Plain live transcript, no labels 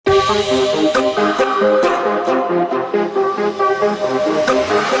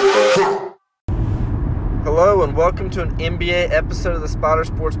Hello and welcome to an NBA episode of the Spotter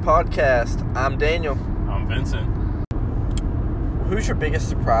Sports Podcast. I'm Daniel. I'm Vincent. Who's your biggest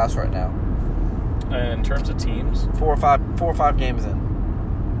surprise right now? In terms of teams, Four or five games in.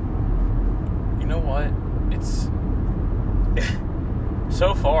 you know what? It's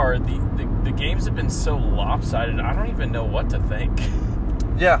so far the games have been so lopsided. I don't even know what to think.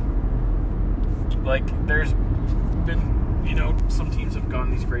 Yeah. Like there's been, some teams have gotten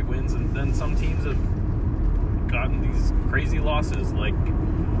these great wins, and then some teams have gotten these crazy losses. Like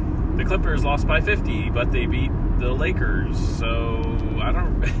the Clippers lost by 50, but they beat the Lakers. So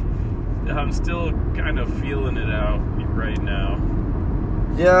I'm still kind of feeling it out right now.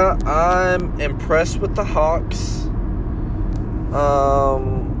 Yeah, I'm impressed with the Hawks.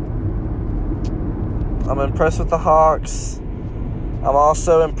 I'm impressed with the Hawks. I'm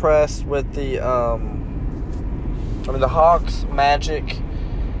also impressed with the Hawks, Magic,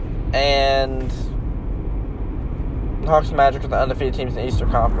 and Hawks, Magic are the undefeated teams in the Eastern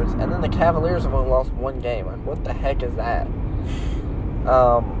Conference, and then the Cavaliers have only lost one game. Like, what the heck is that?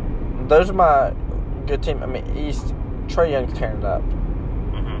 Those are my good team. East, Trae Young's tearing it up.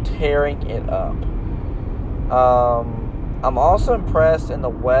 Tearing it up. I'm also impressed in the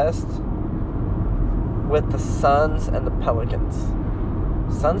West with the Suns and the Pelicans.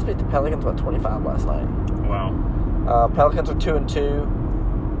 Suns beat the Pelicans by 25 last night. Wow. Pelicans are 2-2.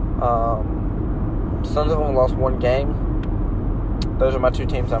 Suns have only lost one game. Those are my two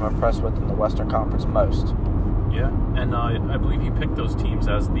teams I'm impressed with in the Western Conference most. Yeah, and I believe you picked those teams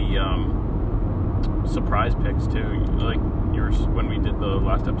as the surprise picks too, like yours when we did the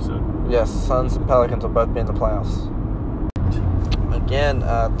last episode. Yes, Suns and Pelicans will both be in the playoffs. Again,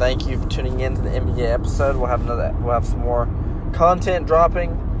 thank you for tuning in to the NBA episode. We'll have some more content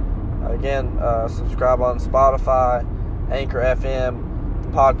dropping. Again, subscribe on Spotify, Anchor FM, the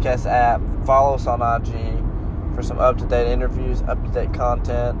podcast app. Follow us on IG for some up-to-date interviews, up-to-date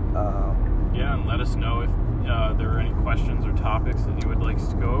content. Yeah, and let us know if there are any questions or topics that you would like us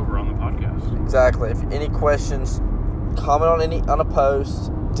to go over on the podcast. Exactly. If any questions, comment on a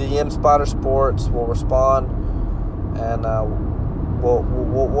post, DM Spotter Sports. We'll respond, and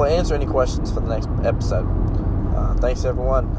we'll answer any questions for the next episode. Thanks, everyone.